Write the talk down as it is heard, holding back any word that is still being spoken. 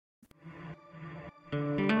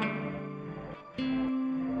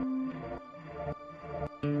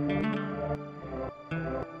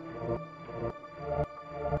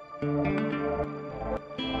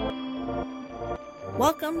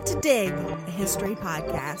Welcome to Dig, a history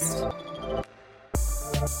podcast.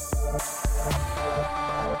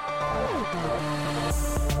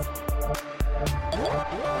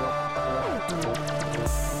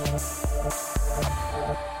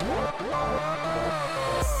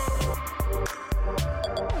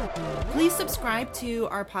 Please subscribe to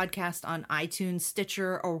our podcast on iTunes,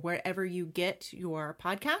 Stitcher, or wherever you get your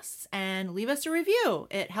podcasts, and leave us a review.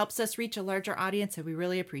 It helps us reach a larger audience, and we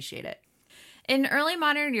really appreciate it. In early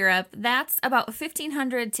modern Europe, that's about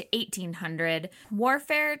 1500 to 1800,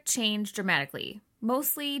 warfare changed dramatically,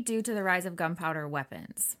 mostly due to the rise of gunpowder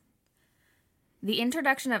weapons. The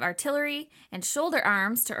introduction of artillery and shoulder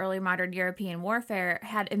arms to early modern European warfare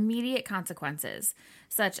had immediate consequences,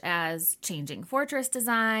 such as changing fortress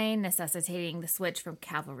design, necessitating the switch from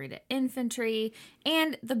cavalry to infantry,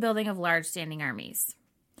 and the building of large standing armies.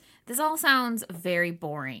 This all sounds very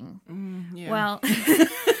boring. Yeah. Well,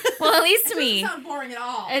 well, at least to me. It doesn't sound boring at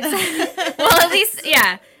all. At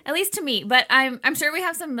least to me. But I'm sure we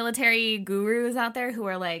have some military gurus out there who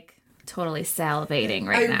are like totally salivating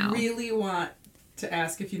right now. I really want to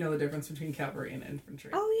ask if you know the difference between cavalry and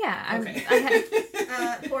infantry. Oh yeah.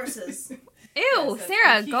 Okay. Horses. Ew,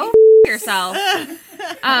 Sarah, go yourself. I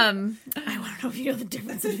want to know if you know the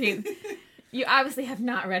difference between. You obviously have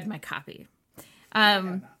not read my copy.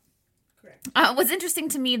 Correct. What's interesting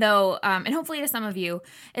to me, though, and hopefully to some of you,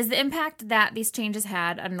 is the impact that these changes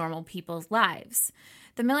had on normal people's lives.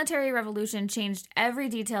 The military revolution changed every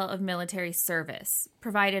detail of military service,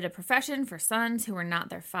 provided a profession for sons who were not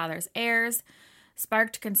their father's heirs,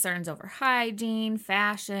 sparked concerns over hygiene,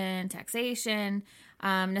 fashion, taxation,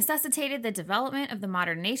 necessitated the development of the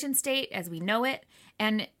modern nation state as we know it,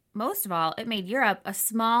 and most of all, it made Europe, a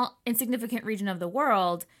small, insignificant region of the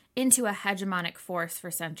world, into a hegemonic force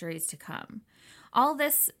for centuries to come. All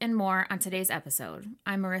this and more on today's episode.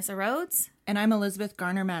 I'm Marissa Rhodes. And I'm Elizabeth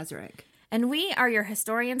Garner-Mazurek. And we are your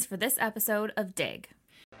historians for this episode of Dig.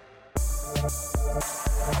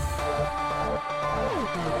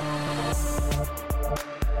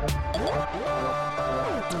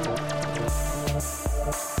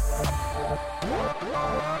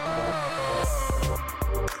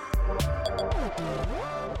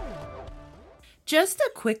 Just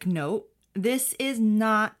a quick note, this is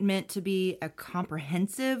not meant to be a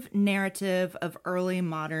comprehensive narrative of early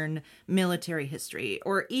modern military history,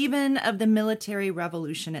 or even of the military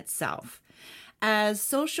revolution itself. As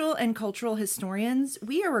social and cultural historians,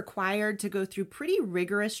 we are required to go through pretty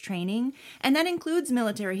rigorous training, and that includes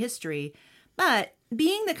military history. But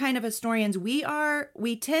being the kind of historians we are,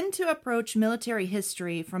 we tend to approach military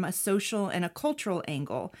history from a social and a cultural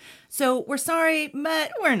angle. So we're sorry,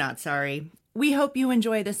 but we're not sorry. We hope you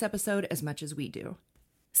enjoy this episode as much as we do.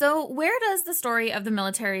 So where does the story of the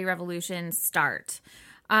military revolution start?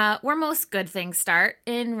 Where most good things start,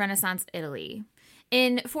 in Renaissance Italy.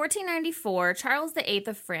 In 1494, Charles VIII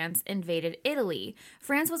of France invaded Italy.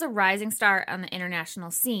 France was a rising star on the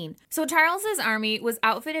international scene. So Charles's army was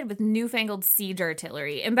outfitted with newfangled siege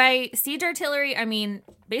artillery. And by siege artillery, I mean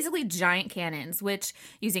basically giant cannons, which,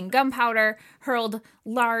 using gunpowder, hurled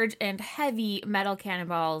large and heavy metal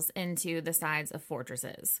cannonballs into the sides of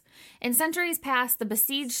fortresses. In centuries past, the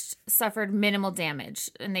besieged suffered minimal damage,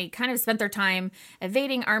 and they kind of spent their time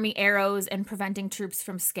evading army arrows and preventing troops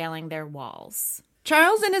from scaling their walls.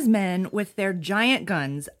 Charles and his men, with their giant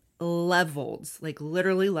guns,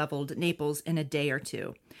 literally leveled Naples in a day or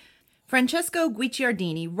two. Francesco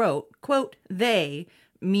Guicciardini wrote, quote, "They,"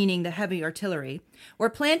 meaning the heavy artillery,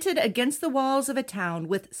 "were planted against the walls of a town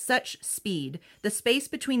with such speed, the space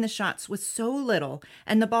between the shots was so little,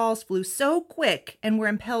 and the balls flew so quick and were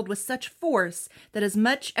impelled with such force that as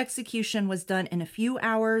much execution was done in a few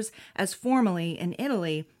hours as formerly in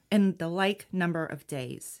Italy in the like number of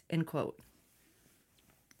days," end quote.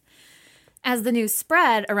 As the news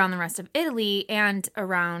spread around the rest of Italy and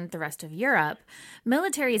around the rest of Europe,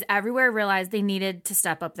 militaries everywhere realized they needed to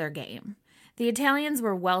step up their game. The Italians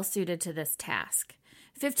were well suited to this task.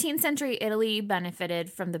 15th century Italy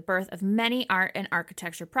benefited from the birth of many art and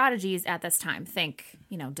architecture prodigies at this time. Think,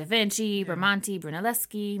 Da Vinci, Bramante,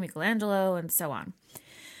 Brunelleschi, Michelangelo, and so on.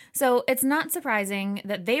 So it's not surprising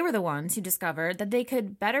that they were the ones who discovered that they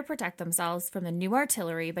could better protect themselves from the new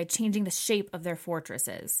artillery by changing the shape of their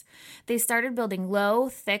fortresses. They started building low,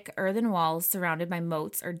 thick earthen walls surrounded by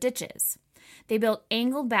moats or ditches. They built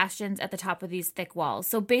angled bastions at the top of these thick walls.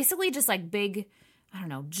 So basically just like big,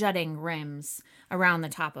 jutting rims around the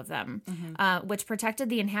top of them, which protected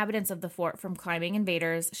the inhabitants of the fort from climbing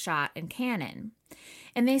invaders, shot, and cannon.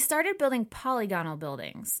 And they started building polygonal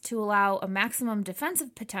buildings to allow a maximum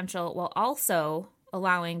defensive potential while also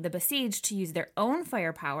allowing the besieged to use their own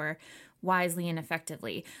firepower wisely and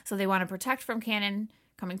effectively. So they want to protect from cannon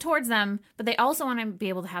coming towards them, but they also want to be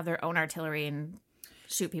able to have their own artillery and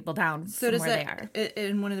shoot people down from where they are.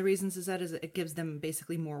 And one of the reasons is it gives them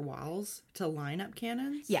basically more walls to line up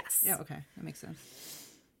cannons? Yes. Yeah, okay. That makes sense.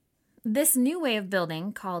 This new way of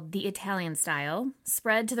building, called the Italian style,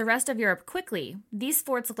 spread to the rest of Europe quickly. These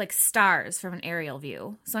forts look like stars from an aerial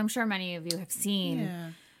view. So I'm sure many of you have seen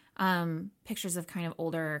pictures of kind of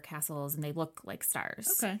older castles, and they look like stars.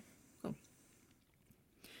 Okay, cool.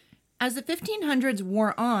 As the 1500s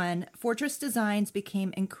wore on, fortress designs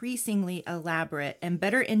became increasingly elaborate and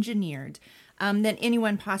better engineered than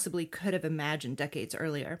anyone possibly could have imagined decades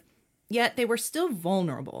earlier. Yet they were still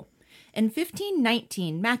vulnerable. In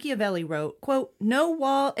 1519, Machiavelli wrote, quote, "No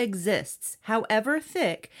wall exists, however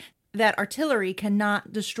thick, that artillery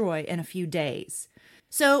cannot destroy in a few days."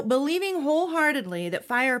 So, believing wholeheartedly that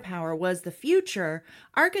firepower was the future,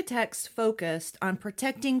 architects focused on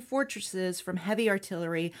protecting fortresses from heavy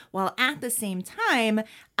artillery while at the same time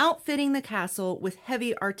outfitting the castle with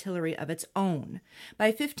heavy artillery of its own.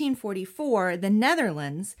 By 1544, the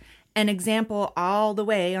Netherlands, an example all the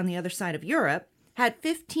way on the other side of Europe, had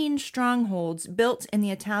 15 strongholds built in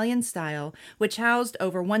the Italian style, which housed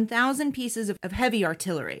over 1,000 pieces of heavy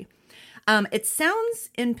artillery. It sounds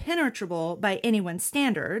impenetrable by anyone's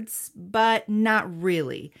standards, but not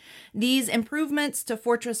really. These improvements to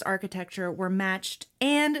fortress architecture were matched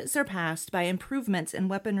and surpassed by improvements in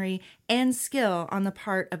weaponry and skill on the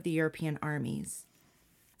part of the European armies.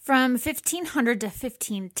 From 1500 to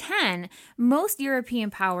 1510, most European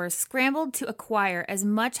powers scrambled to acquire as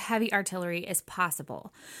much heavy artillery as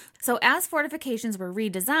possible. So as fortifications were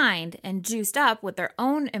redesigned and juiced up with their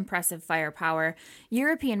own impressive firepower,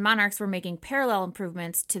 European monarchs were making parallel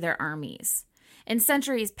improvements to their armies. In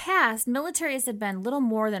centuries past, militaries had been little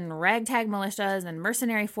more than ragtag militias and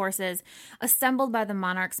mercenary forces assembled by the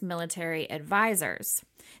monarch's military advisors.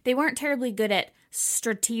 They weren't terribly good at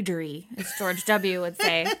strategery, as George W. would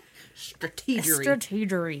say.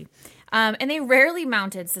 Strategery. And they rarely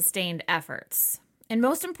mounted sustained efforts. And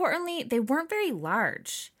most importantly, they weren't very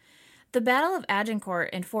large. The Battle of Agincourt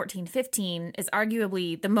in 1415 is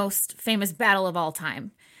arguably the most famous battle of all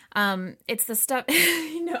time. It's the stuff...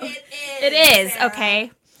 It is, Sarah.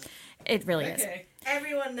 Okay. It really is.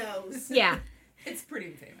 Everyone knows. Yeah. It's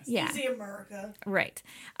pretty famous. Yeah. Easy America. Right.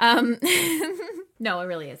 No, it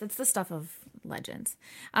really is. It's the stuff of legends.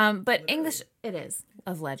 But English, it is,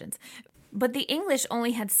 of legends. But the English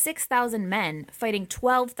only had 6,000 men fighting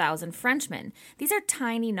 12,000 Frenchmen. These are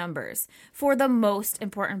tiny numbers for the most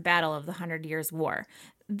important battle of the 100 Years' War.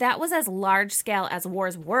 That was as large scale as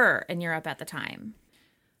wars were in Europe at the time.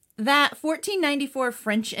 That 1494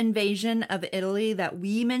 French invasion of Italy that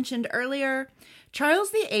we mentioned earlier,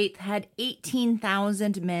 Charles VIII had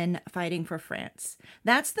 18,000 men fighting for France.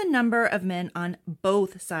 That's the number of men on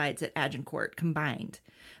both sides at Agincourt combined.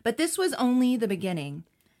 But this was only the beginning.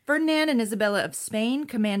 Ferdinand and Isabella of Spain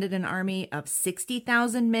commanded an army of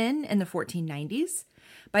 60,000 men in the 1490s.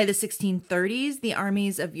 By the 1630s, the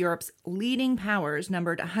armies of Europe's leading powers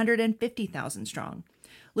numbered 150,000 strong.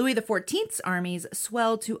 Louis XIV's armies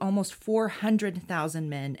swelled to almost 400,000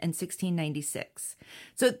 men in 1696.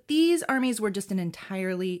 So these armies were just an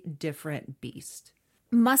entirely different beast.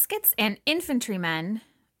 Muskets and infantrymen,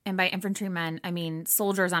 and by infantrymen, I mean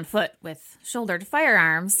soldiers on foot with shouldered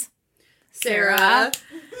firearms. Sarah.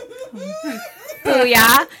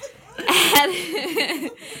 Booyah.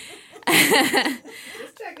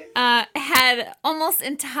 Had almost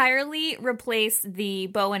entirely replaced the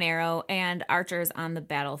bow and arrow and archers on the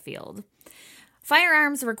battlefield.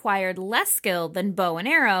 Firearms required less skill than bow and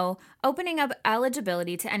arrow, opening up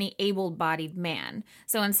eligibility to any able-bodied man.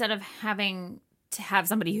 So instead of having to have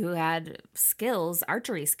somebody who had skills,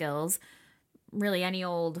 archery skills, really any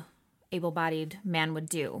old able-bodied man would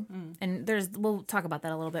do. And we'll talk about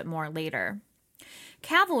that a little bit more later.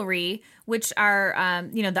 Cavalry, which are,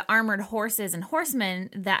 the armored horses and horsemen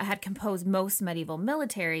that had composed most medieval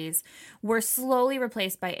militaries, were slowly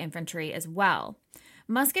replaced by infantry as well.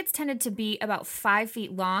 Muskets tended to be about 5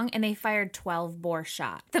 feet long, and they fired 12-bore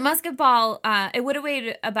shot. The musket ball, it would have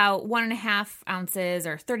weighed about 1.5 ounces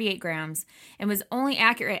or 38 grams, and was only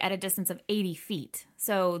accurate at a distance of 80 feet.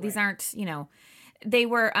 So these aren't, they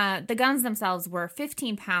were, the guns themselves were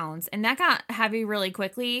 15 pounds, and that got heavy really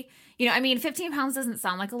quickly. 15 pounds doesn't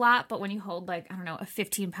sound like a lot, but when you hold, a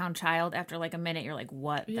 15-pound child, after, a minute, you're like,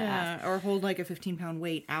 what the F? Or hold, a 15-pound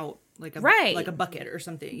weight out, like a Right. like a bucket or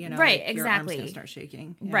something, you know, Right, like your arm's exactly. gonna start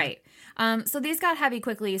shaking. Yeah. Right. So these got heavy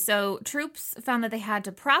quickly. So troops found that they had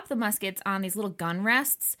to prop the muskets on these little gun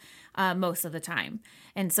rests most of the time.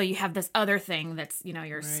 And so you have this other thing that's,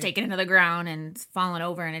 you're staking into the ground and it's falling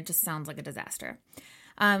over, and it just sounds like a disaster.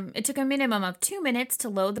 It took a minimum of 2 minutes to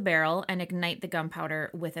load the barrel and ignite the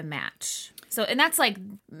gunpowder with a match. So, and that's like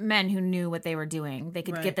men who knew what they were doing. They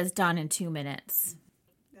could get this done in 2 minutes.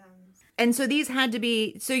 And so these had to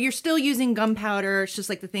be, so you're still using gunpowder. It's just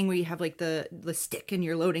like the thing where you have like the stick and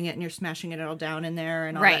you're loading it and you're smashing it all down in there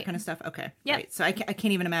and all that kind of stuff. Okay. Yep. Right. So I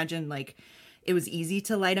can't even imagine like it was easy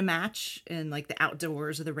to light a match in like the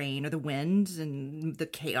outdoors or the rain or the wind and the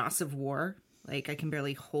chaos of war. Like I can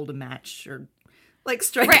barely hold a match or like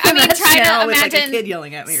strike a match try now to with like a imagine kid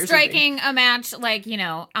yelling at me or striking a match like,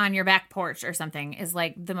 on your back porch or something is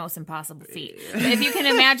like the most impossible feat. But if you can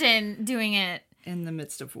imagine doing it something. In the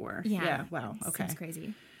midst of war. Yeah. Wow. Okay. Sounds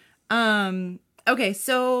crazy. Okay,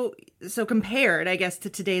 so compared, I guess, to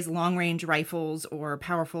today's long-range rifles or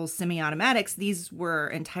powerful semi-automatics, these were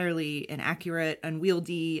entirely inaccurate,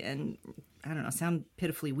 unwieldy, and, I don't know, sound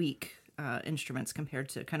pitifully weak instruments compared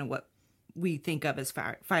to kind of what we think of as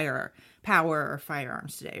firearms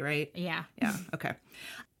today, right? Yeah. Yeah, okay.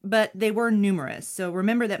 But they were numerous. So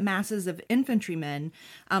remember that masses of infantrymen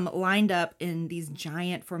lined up in these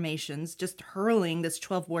giant formations, just hurling this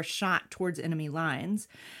 12-bore shot towards enemy lines.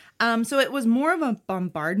 So it was more of a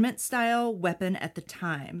bombardment-style weapon at the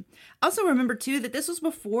time. Also remember, too, that this was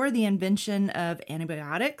before the invention of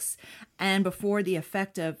antibiotics and before the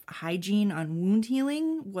effect of hygiene on wound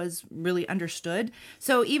healing was really understood.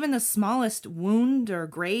 So even the smallest wound or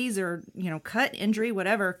graze or, cut, injury,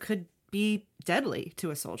 whatever, could be deadly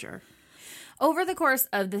to a soldier. Over the course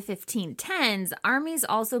of the 1510s, armies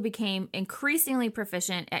also became increasingly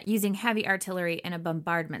proficient at using heavy artillery in a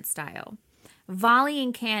bombardment style,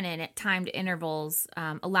 volleying cannon at timed intervals,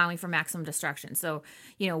 allowing for maximum destruction. So,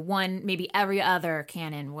 one, maybe every other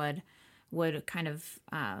cannon would kind of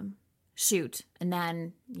shoot, and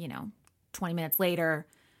then, 20 minutes later,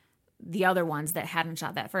 the other ones that hadn't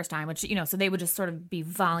shot that first time, which, so they would just sort of be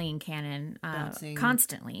volleying cannon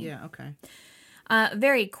constantly. Yeah, okay.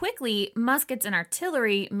 Very quickly, muskets and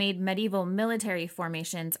artillery made medieval military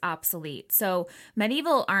formations obsolete. So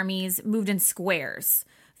medieval armies moved in squares,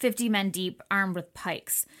 50 men deep, armed with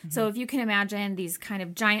pikes. Mm-hmm. So if you can imagine these kind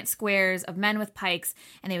of giant squares of men with pikes,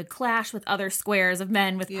 and they would clash with other squares of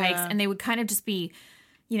men with pikes, and they would kind of just be,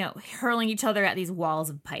 hurling each other at these walls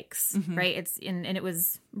of pikes, right? And it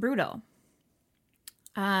was brutal.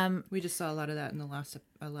 We just saw a lot of that in the last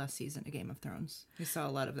season of Game of Thrones. We saw a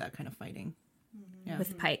lot of that kind of fighting. Yeah.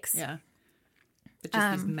 With pikes. Yeah. But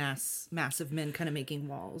just these massive men kind of making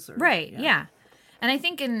walls. Or, right, yeah. And I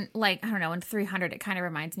think in, in 300, it kind of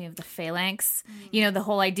reminds me of the phalanx. The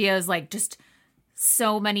whole idea is, just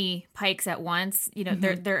so many pikes at once.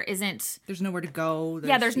 There isn't... There's nowhere to go.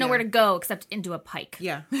 There's nowhere to go except into a pike.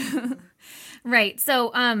 Yeah. Right.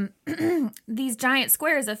 So these giant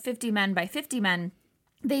squares of 50 men by 50 men,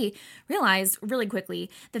 they realized really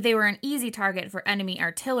quickly that they were an easy target for enemy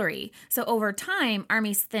artillery. So over time,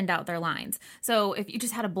 armies thinned out their lines. So if you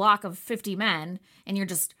just had a block of 50 men and you're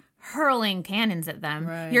just hurling cannons at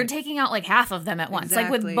them, you're taking out half of them at once,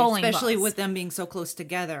 like with bowling balls. Especially with them being so close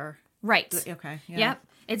together. Right. Okay. Yeah. Yep.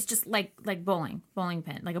 It's just like bowling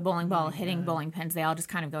pin, like a bowling ball hitting bowling pins. They all just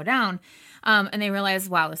kind of go down. And they realize,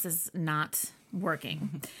 wow, this is not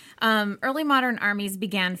working. Early modern armies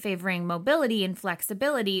began favoring mobility and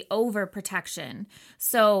flexibility over protection.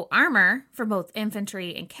 So armor for both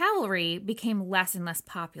infantry and cavalry became less and less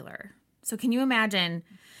popular. So can you imagine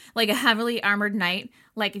a heavily armored knight,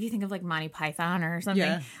 if you think of Monty Python or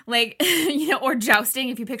something, or jousting,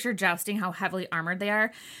 if you picture jousting, how heavily armored they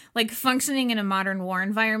are, functioning in a modern war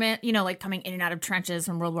environment, coming in and out of trenches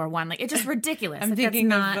from World War I, it's just ridiculous. I'm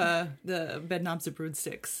thinking of the Bedknobs and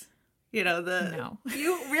Broomsticks. No.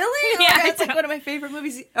 You really? Yeah, It's one of my favorite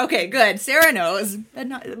movies. Okay, good. Sarah knows,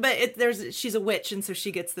 but she's a witch, and so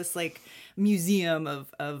she gets this museum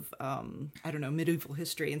of I don't know, medieval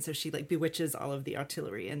history, and so she bewitches all of the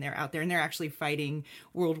artillery, and they're out there, and they're actually fighting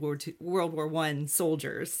World War I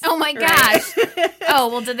soldiers. Oh my gosh! Oh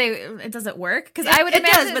well, does it work? Because I would imagine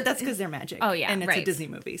it does, but that's because they're magic. Oh yeah, and it's a Disney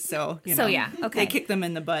movie, so yeah, okay. They kick them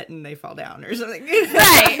in the butt and they fall down or something.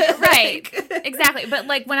 Right, exactly. But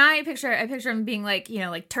when I picture them being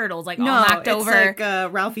turtles, all knocked over. It's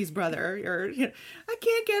like Ralphie's brother, or I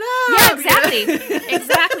can't get up. Yeah,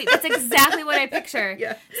 exactly. That's exactly what I picture.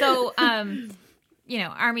 Yeah. So,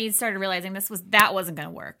 armies started realizing that wasn't going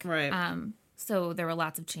to work. Right. So there were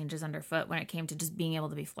lots of changes underfoot when it came to just being able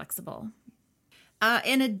to be flexible.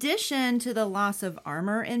 In addition to the loss of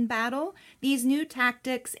armor in battle, these new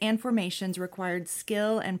tactics and formations required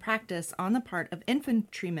skill and practice on the part of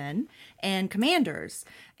infantrymen and commanders.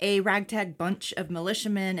 A ragtag bunch of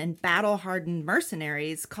militiamen and battle-hardened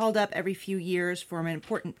mercenaries called up every few years for an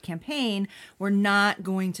important campaign were not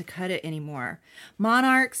going to cut it anymore.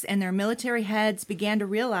 Monarchs and their military heads began to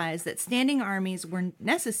realize that standing armies were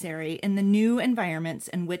necessary in the new environments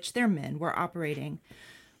in which their men were operating.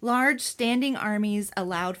 Large standing armies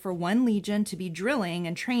allowed for one legion to be drilling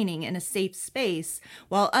and training in a safe space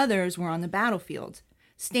while others were on the battlefield.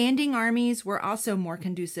 Standing armies were also more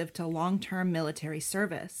conducive to long-term military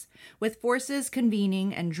service, with forces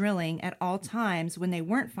convening and drilling at all times when they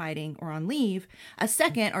weren't fighting or on leave. A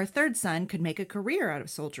second or third son could make a career out of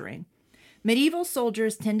soldiering. Medieval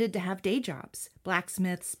soldiers tended to have day jobs,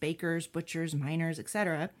 blacksmiths, bakers, butchers, miners,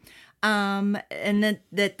 etc., and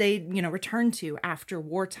that they, returned to after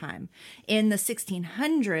wartime. In the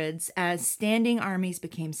 1600s, as standing armies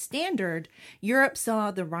became standard, Europe saw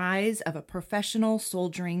the rise of a professional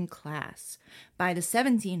soldiering class. By the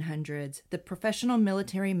 1700s, the professional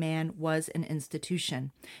military man was an institution.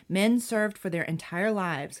 Men served for their entire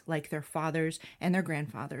lives, like their fathers and their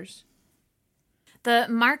grandfathers. The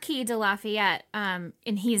Marquis de Lafayette, and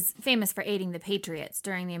he's famous for aiding the Patriots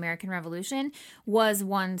during the American Revolution, was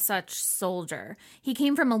one such soldier. He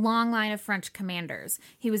came from a long line of French commanders.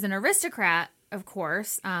 He was an aristocrat, of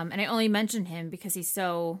course, and I only mention him because he's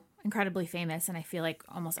so incredibly famous, and I feel like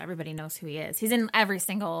almost everybody knows who he is. He's in every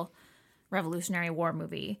single Revolutionary War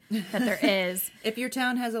movie that there is. If your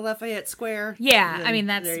town has a Lafayette Square. Yeah, I mean,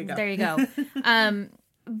 there you go.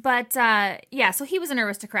 But, so he was an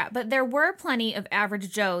aristocrat, but there were plenty of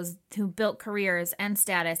average Joes who built careers and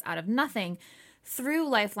status out of nothing through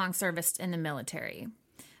lifelong service in the military.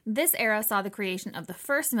 This era saw the creation of the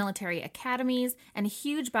first military academies and a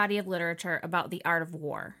huge body of literature about the art of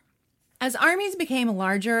war. As armies became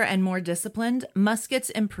larger and more disciplined,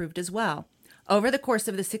 muskets improved as well. Over the course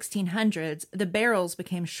of the 1600s, the barrels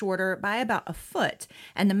became shorter by about a foot,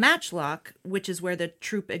 and the matchlock, which is where the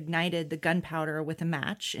troop ignited the gunpowder with a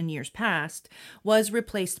match in years past, was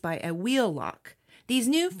replaced by a wheel lock. These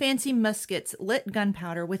new fancy muskets lit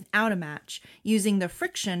gunpowder without a match, using the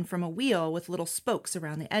friction from a wheel with little spokes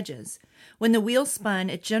around the edges. When the wheel spun,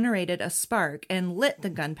 it generated a spark and lit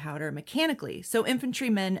the gunpowder mechanically, so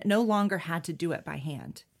infantrymen no longer had to do it by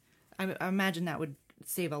hand. I imagine that would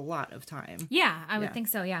save a lot of time. Yeah, I would think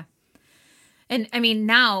so, yeah. And I mean,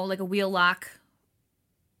 now, like a wheel lock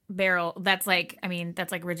barrel, that's like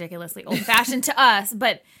ridiculously old fashioned to us,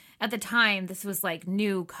 but at the time, this was like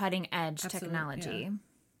new cutting edge technology. Yeah.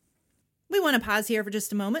 We want to pause here for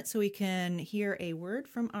just a moment so we can hear a word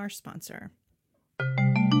from our sponsor.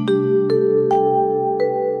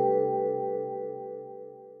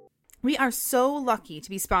 We are so lucky to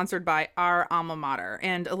be sponsored by our alma mater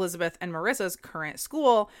and Elizabeth and Marissa's current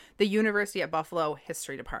school, the University at Buffalo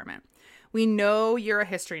History Department. We know you're a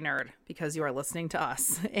history nerd because you are listening to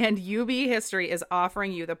us, and UB History is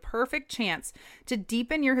offering you the perfect chance to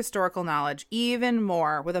deepen your historical knowledge even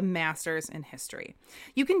more with a master's in history.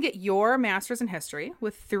 You can get your master's in history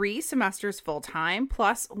with 3 semesters full-time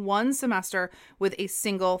plus 1 semester with a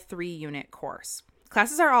single 3-unit course.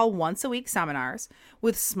 Classes are all once-a-week seminars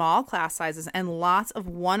with small class sizes and lots of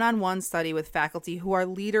one-on-one study with faculty who are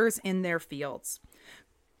leaders in their fields.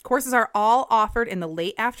 Courses are all offered in the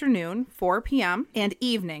late afternoon, 4 p.m., and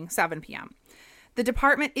evening, 7 p.m. The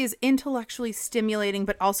department is intellectually stimulating,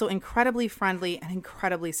 but also incredibly friendly and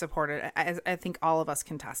incredibly supportive, as I think all of us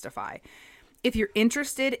can testify. If you're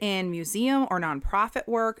interested in museum or nonprofit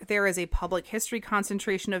work, there is a public history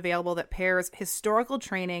concentration available that pairs historical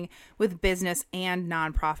training with business and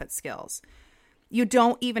nonprofit skills. You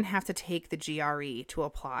don't even have to take the GRE to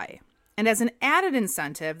apply. And as an added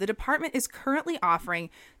incentive, the department is currently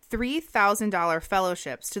offering $3,000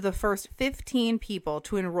 fellowships to the first 15 people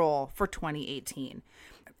to enroll for 2018.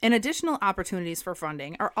 And additional opportunities for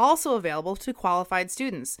funding are also available to qualified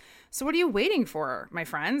students. So what are you waiting for, my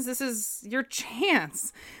friends? This is your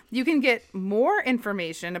chance. You can get more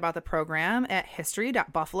information about the program at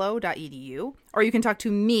history.buffalo.edu, or you can talk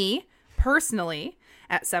to me personally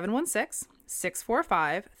at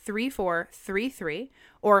 716-645-3433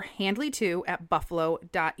 or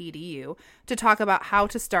handley2@buffalo.edu to talk about how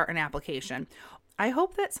to start an application. I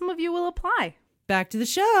hope that some of you will apply. Back to the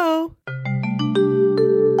show.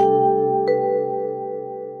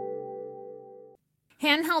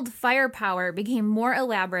 Handheld firepower became more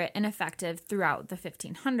elaborate and effective throughout the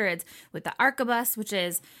 1500s with the arquebus, which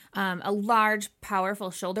is a large, powerful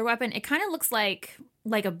shoulder weapon. It kind of looks like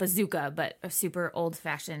like a bazooka, but a super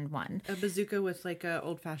old-fashioned one. A bazooka with like a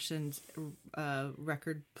old-fashioned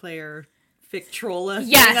record player Victrola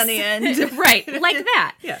thing on the end. Right, like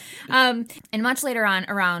that. Yeah. And much later on,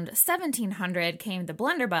 around 1700, came the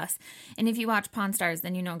blunderbuss. And if you watch Pawn Stars,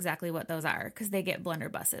 then you know exactly what those are, because they get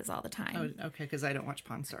blunderbusses all the time. Oh, okay, because I don't watch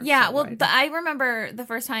Pawn Stars. Yeah, so well, I remember the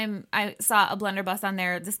first time I saw a blunderbuss on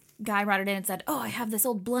there, this guy brought it in and said, "Oh, I have this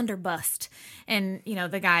old blunderbust." And, you know,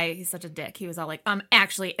 the guy, he's such a dick. He was all like,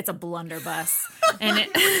 actually, it's a blunderbuss. And it...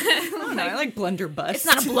 I don't know, I like blunderbuss. It's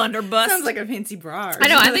not a blunderbuss. Sounds like a fancy bra. I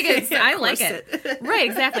know, I think it's... Yeah, I like it. Right,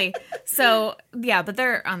 exactly. So, yeah, but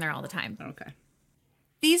they're on there all the time. Okay.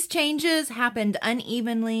 These changes happened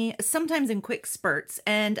unevenly, sometimes in quick spurts,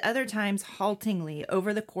 and other times haltingly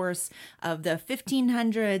over the course of the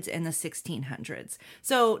 1500s and the 1600s.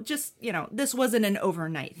 So just, you know, this wasn't an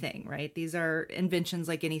overnight thing, right? These are inventions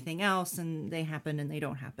like anything else, and they happen and they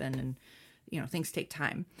don't happen, and, you know, things take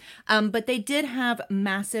time. But they did have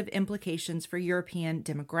massive implications for European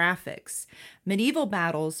demographics. Medieval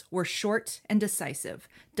battles were short and decisive,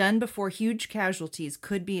 done before huge casualties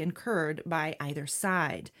could be incurred by either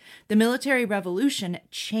side. The military revolution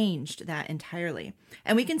changed that entirely.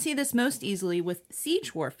 And we can see this most easily with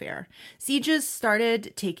siege warfare. Sieges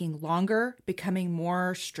started taking longer, becoming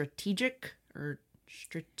more strategic or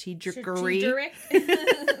strategic-y.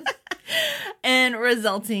 And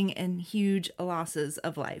resulting in huge losses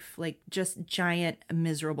of life, like just giant,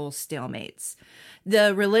 miserable stalemates.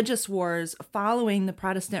 The religious wars following the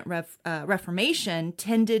Protestant Reformation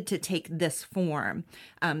tended to take this form.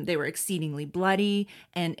 They were exceedingly bloody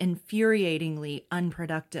and infuriatingly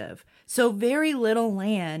unproductive. So very little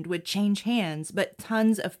land would change hands, but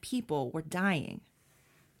tons of people were dying.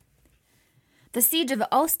 The Siege of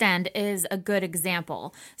Ostend is a good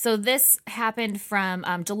example. So this happened from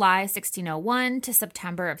July 1601 to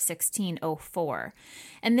September of 1604.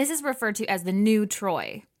 And this is referred to as the New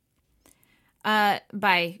Troy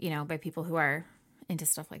by people who are into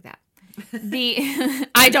stuff like that.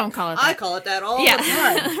 I don't call it that. I call it that all the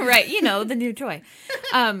time. Right, the New Troy.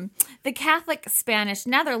 The Catholic Spanish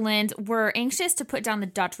Netherlands were anxious to put down the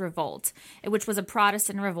Dutch revolt, which was a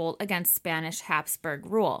Protestant revolt against Spanish Habsburg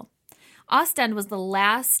rule. Ostend was the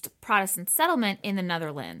last Protestant settlement in the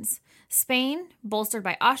Netherlands. Spain, bolstered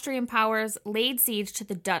by Austrian powers, laid siege to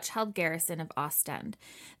the Dutch-held garrison of Ostend.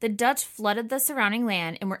 The Dutch flooded the surrounding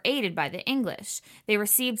land and were aided by the English. They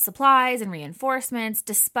received supplies and reinforcements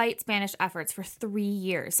despite Spanish efforts for 3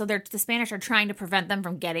 years. So the Spanish are trying to prevent them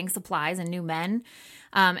from getting supplies and new men,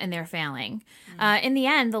 and they're failing. In the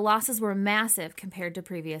end, the losses were massive compared to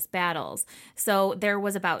previous battles. So there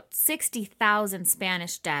was about 60,000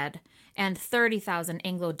 Spanish dead and 30,000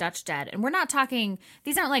 Anglo-Dutch dead. And we're not talking,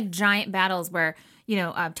 these aren't like giant battles where,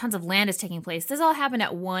 tons of land is taking place. This all happened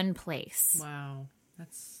at one place. Wow.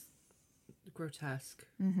 That's grotesque.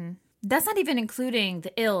 Mm-hmm. That's not even including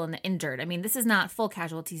the ill and the injured. I mean, this is not full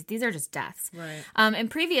casualties. These are just deaths. Right. In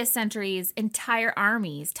previous centuries, entire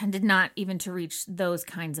armies tended not even to reach those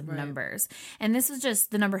kinds of numbers. And this was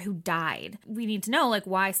just the number who died. We need to know,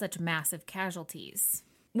 why such massive casualties?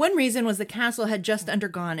 One reason was the castle had just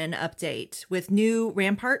undergone an update with new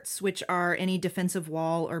ramparts, which are any defensive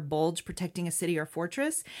wall or bulge protecting a city or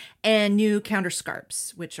fortress, and new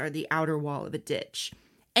counterscarps, which are the outer wall of a ditch.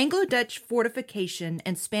 Anglo-Dutch fortification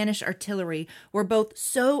and Spanish artillery were both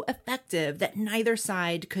so effective that neither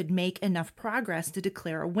side could make enough progress to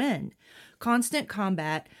declare a win. Constant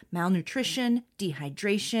combat, malnutrition,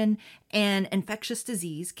 dehydration, and infectious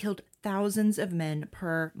disease killed thousands of men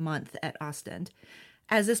per month at Ostend.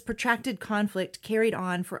 As this protracted conflict carried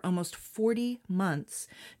on for almost 40 months,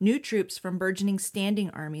 new troops from burgeoning standing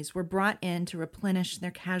armies were brought in to replenish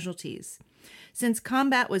their casualties. Since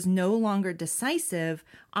combat was no longer decisive,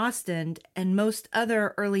 Ostend and most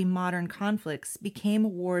other early modern conflicts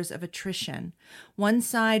became wars of attrition. One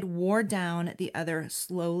side wore down the other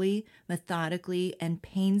slowly, methodically, and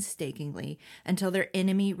painstakingly until their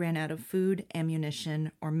enemy ran out of food,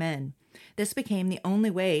 ammunition, or men. This became the only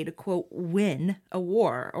way to, quote, win a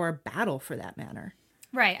war or a battle for that matter.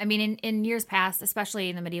 Right. I mean, in years past, especially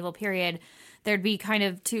in the medieval period, there'd be kind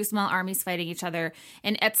of two small armies fighting each other.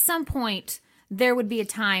 And at some point, there would be a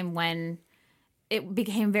time when it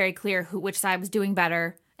became very clear which side was doing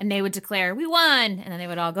better. And they would declare, we won. And then they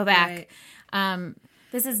would all go back. Right.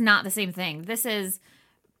 This is not the same thing.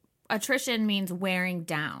 Attrition means wearing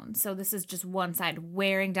down. So this is just one side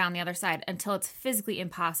wearing down the other side until it's physically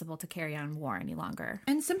impossible to carry on war any longer.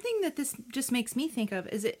 And something that this just makes me think of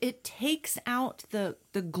is it takes out the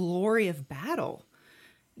glory of battle.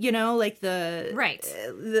 The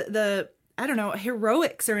I don't know,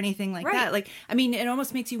 heroics or anything like Right. that. Like, I mean, it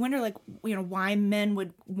almost makes you wonder, like, you know, why men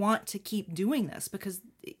would want to keep doing this, because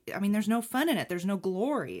I mean, there's no fun in it. There's no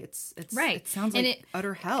glory. It's Right. It sounds And like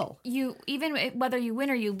utter hell. You even whether you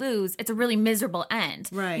win or you lose, it's a really miserable end.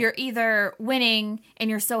 Right. You're either winning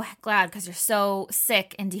and you're so glad because you're so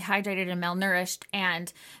sick and dehydrated and malnourished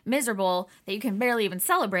and miserable that you can barely even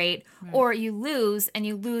celebrate, or you lose and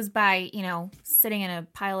you lose by, you know, sitting in a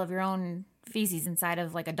pile of your own feces inside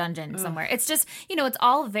of like a dungeon somewhere. It's just, you know, it's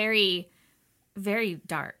all very, very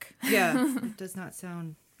dark. Yeah, it does not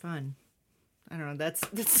sound fun. I don't know. That's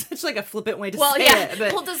such like a flippant way to Well, say yeah. it.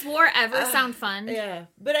 But Well, does war ever sound fun? yeah,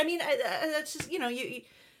 but I mean, that's just, you know, you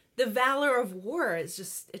the valor of war is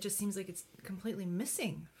just, it just seems like it's completely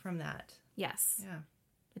missing from that. Yes, Yeah.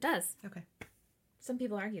 it does. Okay. Some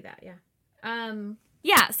people argue that, yeah.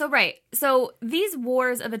 Yeah, so right. So these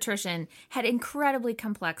wars of attrition had incredibly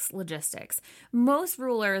complex logistics. Most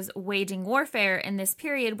rulers waging warfare in this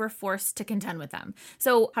period were forced to contend with them.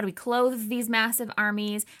 So how do we clothe these massive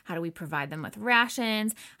armies? How do we provide them with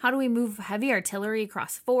rations? How do we move heavy artillery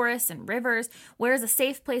across forests and rivers? Where is a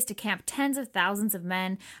safe place to camp tens of thousands of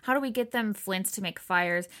men? How do we get them flints to make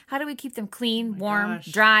fires? How do we keep them clean, warm, gosh.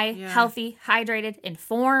 dry, Yeah. healthy, hydrated,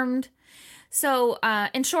 informed? So,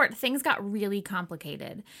 in short, things got really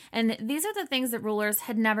complicated. And these are the things that rulers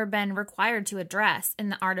had never been required to address in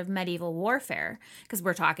the art of medieval warfare, because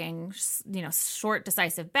we're talking, you know, short,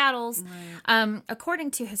 decisive battles. Right.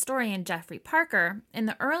 According to historian Geoffrey Parker, in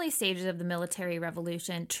the early stages of the military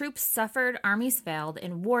revolution, troops suffered, armies failed,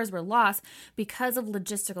 and wars were lost because of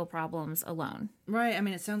logistical problems alone. Right. I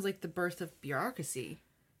mean, it sounds like the birth of bureaucracy.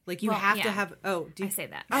 Like, you Well, have to yeah. have. Oh, do I you say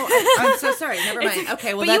that. Oh, I'm so sorry. Never mind.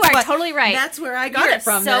 Okay, well, But you that's are totally right. That's where I got You are it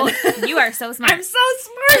from. so, then. you are so smart. I'm so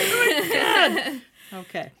smart. Oh my God.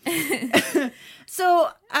 Okay. So,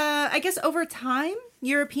 I guess over time,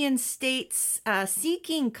 European states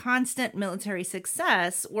seeking constant military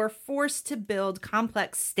success were forced to build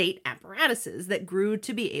complex state apparatuses that grew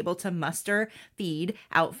to be able to muster, feed,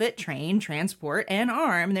 outfit, train, transport, and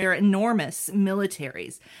arm their enormous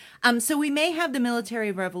militaries. So we may have the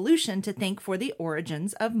military revolution to thank for the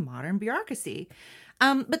origins of modern bureaucracy.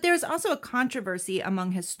 But there's also a controversy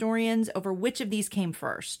among historians over which of these came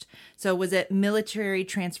first. So was it military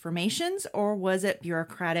transformations or was it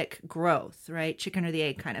bureaucratic growth, right? Chicken or the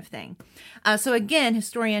egg kind of thing. So again,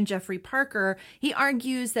 historian Geoffrey Parker, he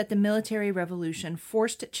argues that the military revolution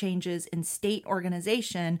forced changes in state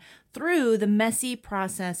organization through the messy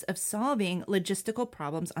process of solving logistical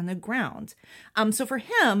problems on the ground. So for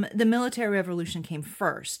him, the military revolution came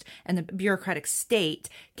first and the bureaucratic state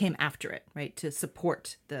came after it, right, to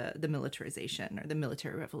support the militarization or the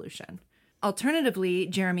military revolution. Alternatively,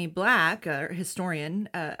 Jeremy Black, a historian,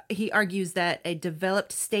 he argues that a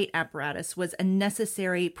developed state apparatus was a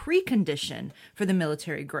necessary precondition for the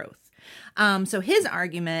military growth. So his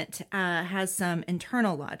argument has some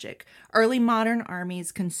internal logic. Early modern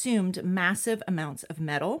armies consumed massive amounts of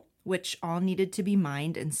metal, which all needed to be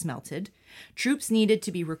mined and smelted. Troops needed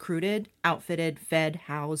to be recruited, outfitted, fed,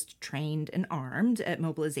 housed, trained, and armed at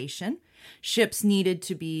mobilization. Ships needed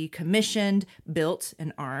to be commissioned, built,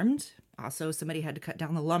 and armed. Also, somebody had to cut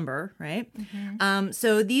down the lumber, right? Mm-hmm.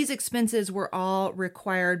 So these expenses were all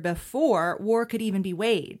required before war could even be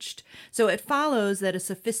waged. So it follows that a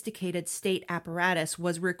sophisticated state apparatus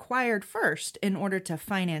was required first in order to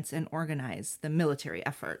finance and organize the military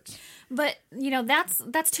effort. But, you know,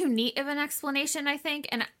 that's too neat of an explanation, I think.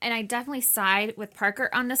 And I definitely side with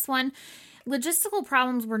Parker on this one. Logistical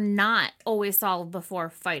problems were not always solved before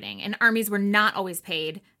fighting, and armies were not always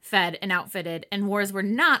paid, fed, and outfitted, and wars were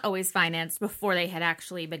not always financed before they had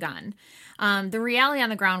actually begun. The reality on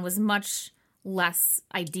the ground was much less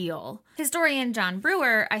ideal. Historian John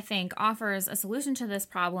Brewer, I think, offers a solution to this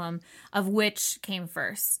problem of which came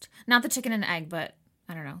first. Not the chicken and egg, but,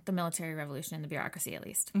 I don't know, the military revolution and the bureaucracy, at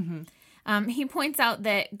least. Mm-hmm. He points out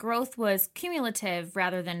that growth was cumulative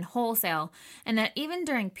rather than wholesale, and that even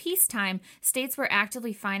during peacetime, states were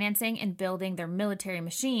actively financing and building their military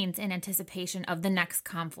machines in anticipation of the next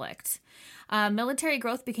conflict. Military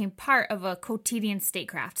growth became part of a quotidian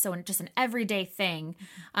statecraft, so just an everyday thing.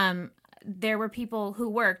 There were people who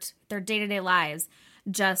worked their day-to-day lives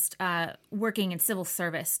just working in civil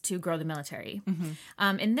service to grow the military.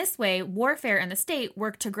 Mm-hmm. In this way, warfare and the state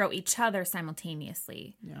worked to grow each other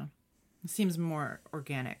simultaneously. Yeah. It seems more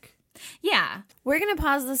organic. Yeah. We're going to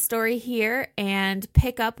pause the story here and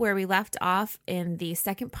pick up where we left off in the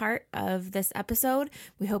second part of this episode.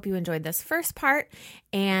 We hope you enjoyed this first part,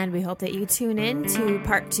 and we hope that you tune in to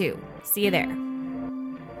part 2. See you there.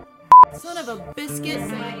 Son of a biscuit.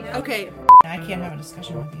 Okay. I can't have a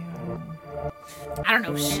discussion with you. I don't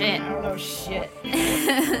know shit. I don't know shit.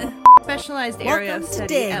 Specialized area Welcome of to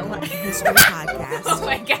study Dig, at the History Podcast. Oh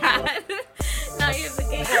my god. Now you have the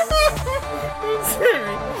giggles.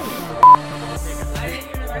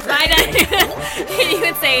 You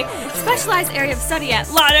would say specialized area of study at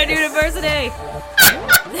London University. Did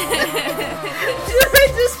I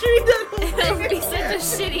just read that? It'll be such a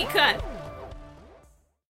shitty cut.